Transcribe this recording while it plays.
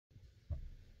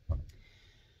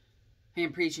I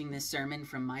am preaching this sermon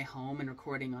from my home and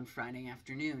recording on Friday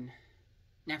afternoon.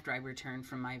 After I returned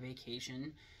from my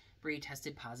vacation, Bree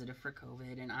tested positive for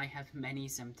COVID, and I have many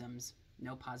symptoms.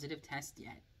 No positive test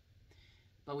yet.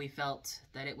 But we felt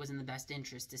that it was in the best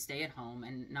interest to stay at home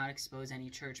and not expose any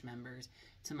church members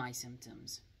to my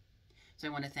symptoms. So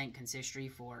I want to thank Consistory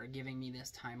for giving me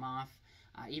this time off,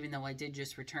 even though I did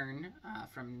just return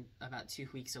from about 2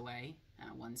 weeks away,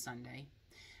 one Sunday.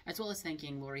 As well as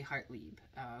thanking Lori Hartlieb,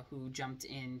 who jumped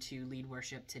in to lead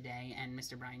worship today, and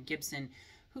Mr. Brian Gibson,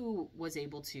 who was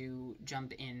able to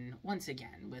jump in once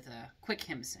again with a quick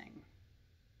hymn sing.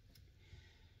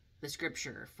 The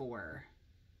scripture for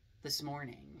this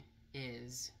morning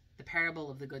is the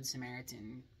parable of the Good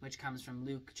Samaritan, which comes from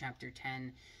Luke chapter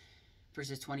 10,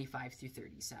 verses 25 through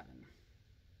 37.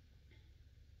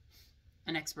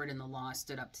 An expert in the law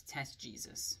stood up to test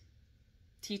Jesus.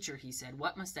 "Teacher," he said,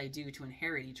 "what must I do to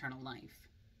inherit eternal life?"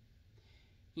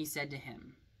 He said to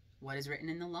him, "What is written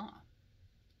in the law?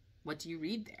 What do you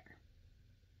read there?"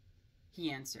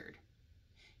 He answered,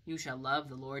 "You shall love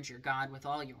the Lord your God with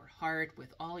all your heart,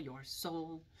 with all your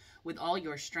soul, with all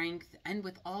your strength, and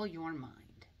with all your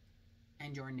mind,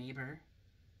 and your neighbor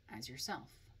as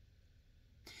yourself."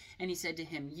 And he said to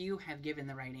him, "You have given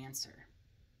the right answer.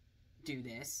 Do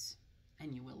this,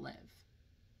 and you will live."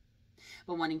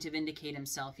 But wanting to vindicate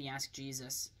himself, he asked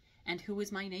Jesus, "And who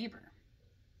is my neighbor?"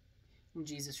 And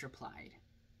Jesus replied,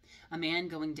 "A man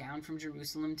going down from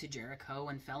Jerusalem to Jericho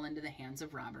and fell into the hands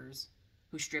of robbers,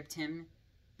 who stripped him,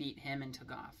 beat him, and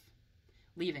took off,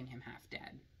 leaving him half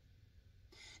dead.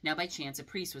 Now by chance a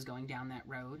priest was going down that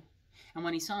road, and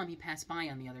when he saw him, he passed by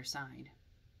on the other side.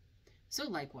 So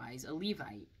likewise a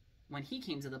Levite, when he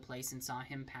came to the place and saw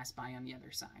him, passed by on the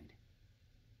other side.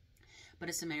 But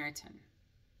a Samaritan,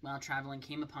 while traveling,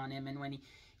 came upon him, and when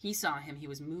he saw him, he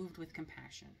was moved with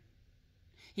compassion.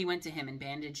 He went to him and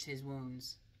bandaged his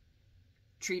wounds,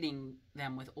 treating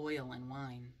them with oil and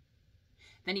wine.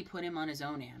 Then he put him on his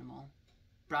own animal,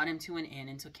 brought him to an inn,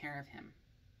 and took care of him.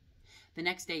 The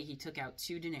next day he took out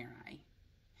 2 denarii,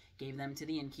 gave them to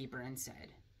the innkeeper, and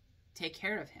said, 'Take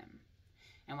care of him,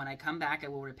 and when I come back I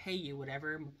will repay you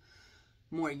whatever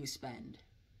more you spend.'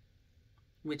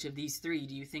 Which of these 3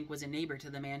 do you think was a neighbor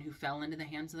to the man who fell into the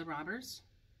hands of the robbers?"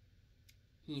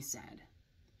 He said,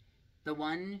 "The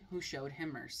one who showed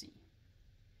him mercy."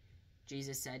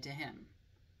 Jesus said to him,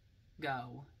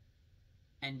 "Go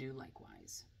and do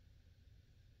likewise."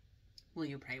 Will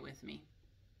you pray with me?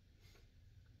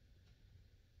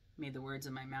 May the words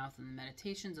of my mouth and the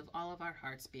meditations of all of our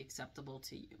hearts be acceptable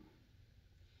to you,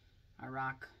 our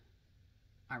rock,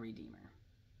 our Redeemer.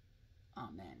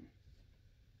 Amen.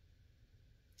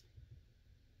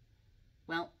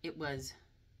 Well, it was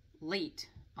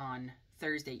late on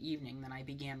Thursday evening that I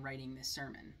began writing this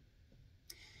sermon.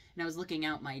 And I was looking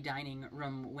out my dining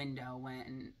room window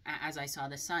as I saw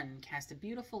the sun cast a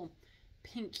beautiful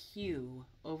pink hue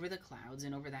over the clouds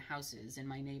and over the houses in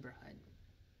my neighborhood.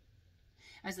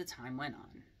 As the time went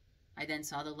on, I then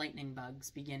saw the lightning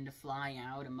bugs begin to fly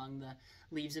out among the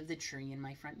leaves of the tree in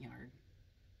my front yard,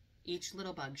 each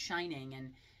little bug shining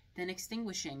and then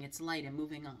extinguishing its light and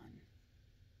moving on,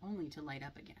 only to light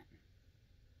up again.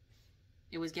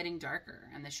 It was getting darker,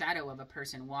 and the shadow of a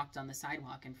person walked on the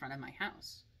sidewalk in front of my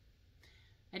house.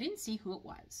 I didn't see who it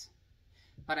was,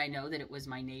 but I know that it was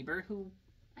my neighbor, who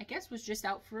I guess was just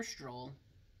out for a stroll,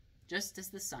 just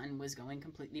as the sun was going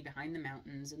completely behind the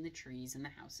mountains and the trees and the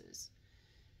houses,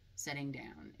 setting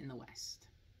down in the west.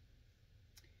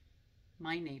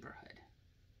 My neighborhood,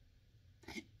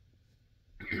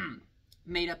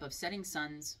 made up of setting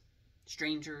suns,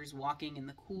 strangers walking in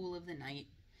the cool of the night,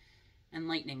 and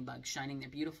lightning bugs shining their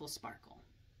beautiful sparkle.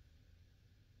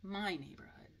 My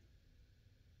neighborhood.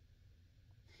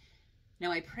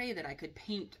 Now I pray that I could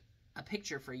paint a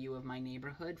picture for you of my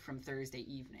neighborhood from Thursday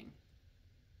evening.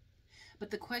 But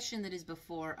the question that is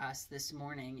before us this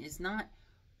morning is not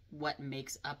what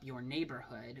makes up your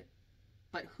neighborhood,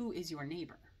 but who is your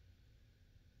neighbor?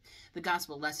 The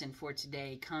gospel lesson for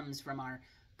today comes from our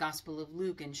Gospel of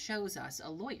Luke and shows us a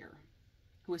lawyer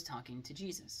who is talking to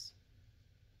Jesus.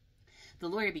 The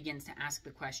lawyer begins to ask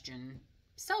the question,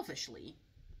 selfishly,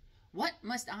 "What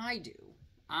must I do,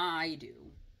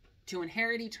 to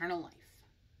inherit eternal life?"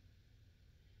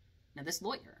 Now this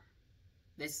lawyer,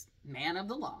 this man of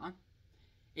the law,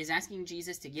 is asking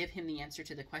Jesus to give him the answer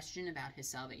to the question about his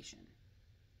salvation.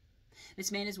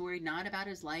 This man is worried not about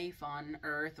his life on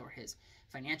earth or his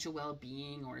financial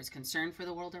well-being or his concern for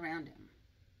the world around him,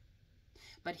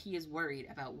 but he is worried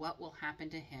about what will happen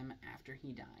to him after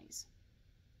he dies.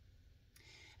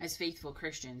 As faithful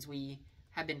Christians, we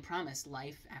have been promised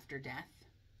life after death,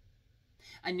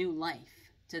 a new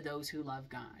life to those who love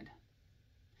God.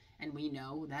 And we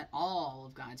know that all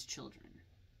of God's children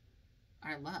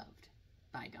are loved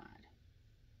by God.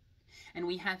 And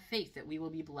we have faith that we will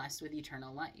be blessed with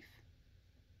eternal life.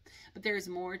 But there is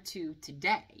more to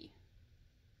today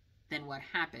than what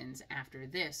happens after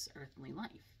this earthly life.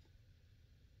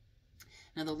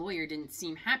 Now, the lawyer didn't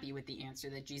seem happy with the answer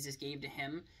that Jesus gave to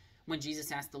him when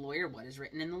Jesus asked the lawyer, what is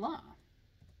written in the law?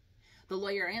 The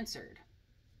lawyer answered,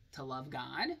 to love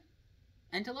God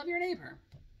and to love your neighbor.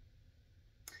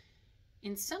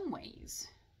 In some ways,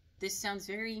 this sounds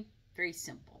very, very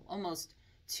simple, almost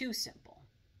too simple.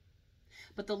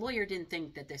 But the lawyer didn't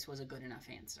think that this was a good enough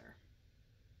answer.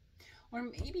 Or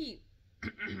maybe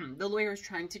the lawyer was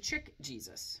trying to trick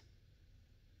Jesus.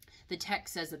 The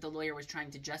text says that the lawyer was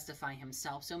trying to justify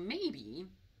himself, so maybe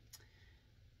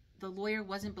the lawyer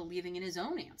wasn't believing in his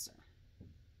own answer.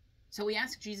 So he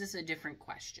asked Jesus a different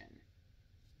question.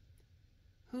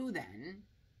 Who then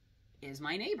is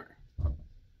my neighbor?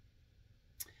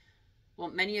 Well,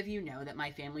 many of you know that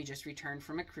my family just returned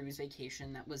from a cruise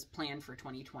vacation that was planned for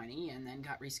 2020 and then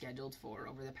got rescheduled for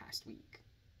over the past week.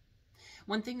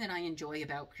 One thing that I enjoy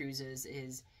about cruises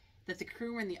is that the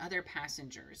crew and the other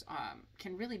passengers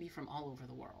can really be from all over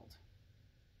the world.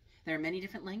 There are many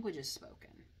different languages spoken.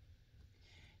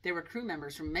 There were crew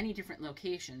members from many different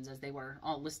locations, as they were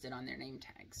all listed on their name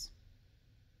tags.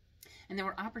 And there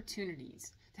were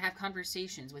opportunities to have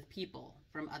conversations with people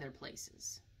from other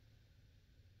places.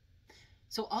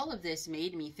 So all of this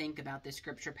made me think about this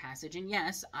scripture passage, and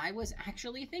yes, I was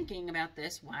actually thinking about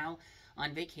this while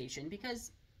on vacation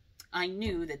because I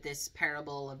knew that this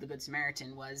parable of the Good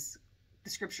Samaritan was the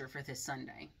scripture for this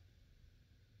Sunday.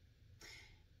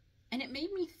 And it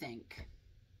made me think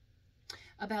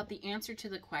about the answer to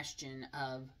the question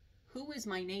of who is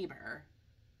my neighbor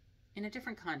in a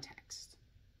different context.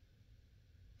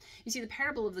 You see, the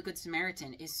parable of the Good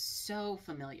Samaritan is so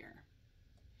familiar.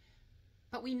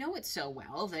 But we know it so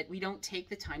well that we don't take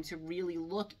the time to really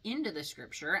look into the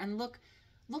scripture and look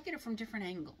at it from different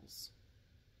angles.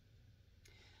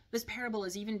 This parable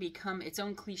has even become its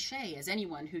own cliche, as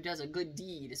anyone who does a good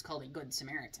deed is called a good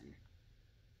Samaritan.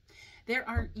 There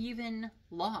are even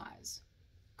laws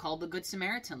called the Good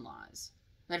Samaritan laws,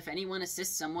 that if anyone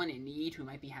assists someone in need who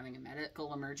might be having a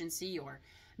medical emergency, or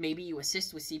maybe you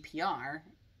assist with CPR,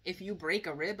 if you break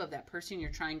a rib of that person you're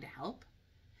trying to help,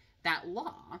 that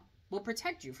law will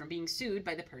protect you from being sued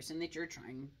by the person that you're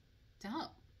trying to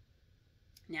help.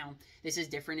 Now, this is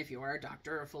different if you are a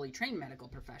doctor or a fully trained medical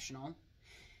professional,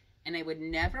 and I would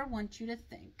never want you to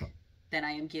think that I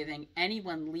am giving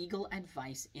anyone legal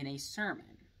advice in a sermon.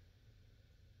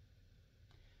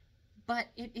 But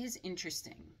it is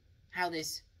interesting how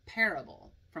this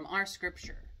parable from our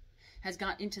scripture has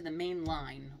got into the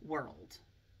mainline world.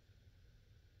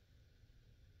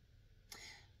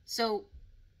 So,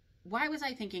 why was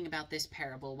I thinking about this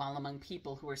parable while among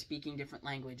people who were speaking different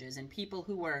languages and people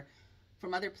who were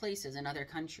from other places and other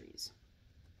countries?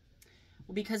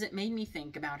 Well, because it made me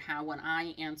think about how when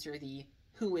I answer the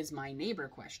who is my neighbor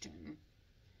question,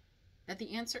 that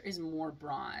the answer is more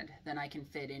broad than I can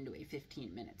fit into a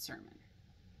 15-minute sermon.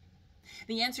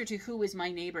 The answer to who is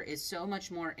my neighbor is so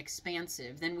much more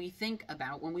expansive than we think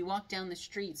about when we walk down the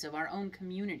streets of our own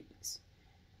communities.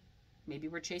 Maybe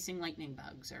we're chasing lightning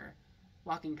bugs or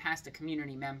walking past a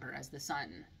community member as the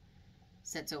sun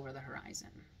sets over the horizon.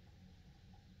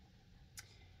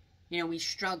 You know, we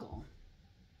struggle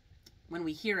when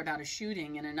we hear about a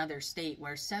shooting in another state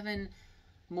where 7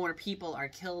 more people are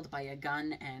killed by a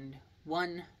gun and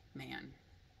 1 man.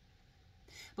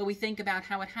 But we think about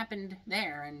how it happened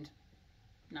there and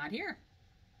not here.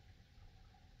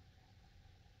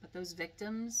 But those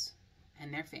victims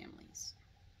and their families,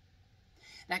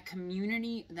 that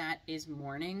community that is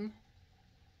mourning,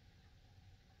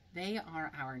 they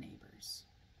are our neighbors.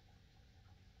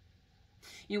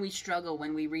 You know, we struggle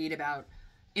when we read about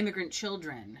immigrant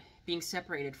children being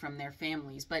separated from their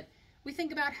families, but we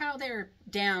think about how they're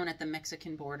down at the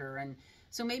Mexican border, and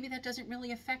so maybe that doesn't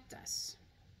really affect us.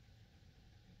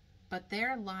 But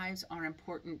their lives are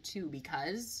important too,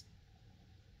 because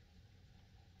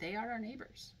they are our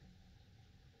neighbors.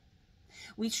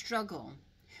 We struggle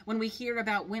when we hear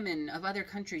about women of other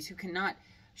countries who cannot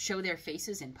show their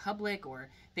faces in public, or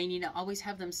they need to always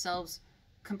have themselves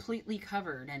completely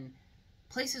covered, and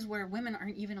places where women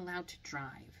aren't even allowed to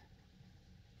drive.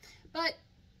 But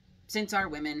since our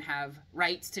women have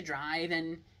rights to drive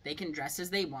and they can dress as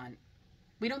they want,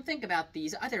 we don't think about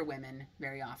these other women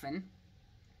very often.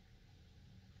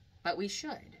 But we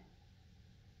should,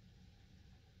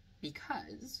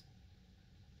 because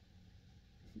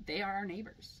they are our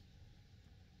neighbors.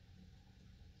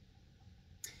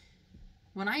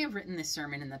 When I have written this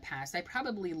sermon in the past, I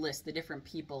probably list the different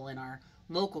people in our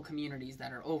local communities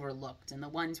that are overlooked and the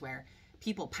ones where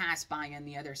people pass by on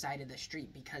the other side of the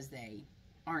street because they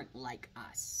aren't like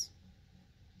us.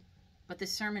 But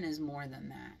this sermon is more than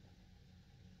that.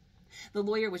 The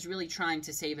lawyer was really trying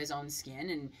to save his own skin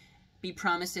and be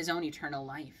promised his own eternal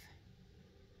life.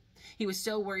 He was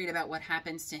so worried about what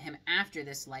happens to him after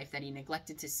this life that he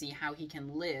neglected to see how he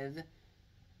can live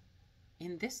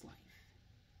in this life.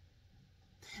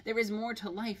 There is more to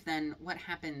life than what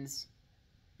happens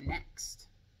next.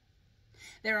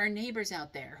 There are neighbors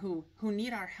out there who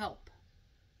need our help.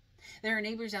 There are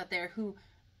neighbors out there who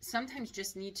sometimes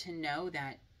just need to know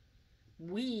that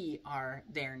we are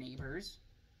their neighbors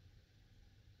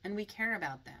and we care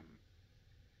about them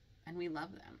and we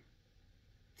love them.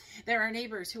 There are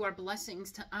neighbors who are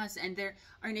blessings to us, and there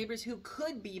are neighbors who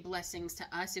could be blessings to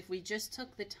us if we just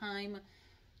took the time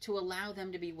to allow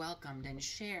them to be welcomed and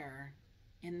share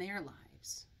in their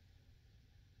lives.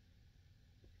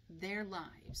 Their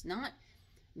lives, not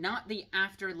the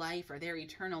afterlife or their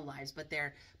eternal lives, but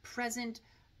their present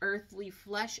earthly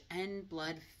flesh and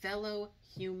blood fellow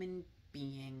human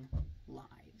being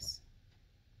lives.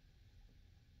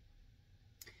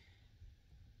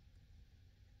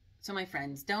 So my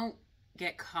friends, don't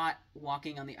get caught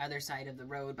walking on the other side of the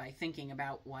road by thinking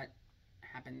about what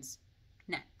happens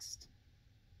next.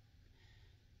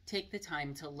 Take the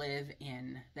time to live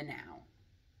in the now.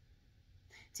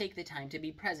 Take the time to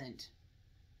be present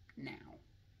now.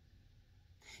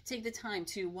 Take the time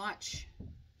to watch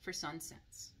for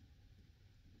sunsets,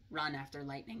 run after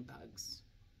lightning bugs,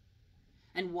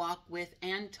 and walk with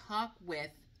and talk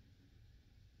with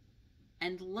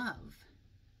and love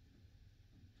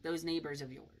those neighbors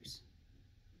of yours.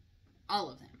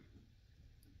 All of them.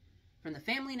 From the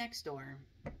family next door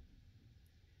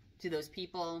to those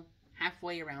people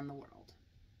halfway around the world.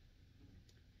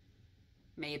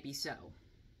 May it be so.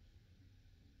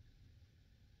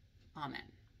 Amen.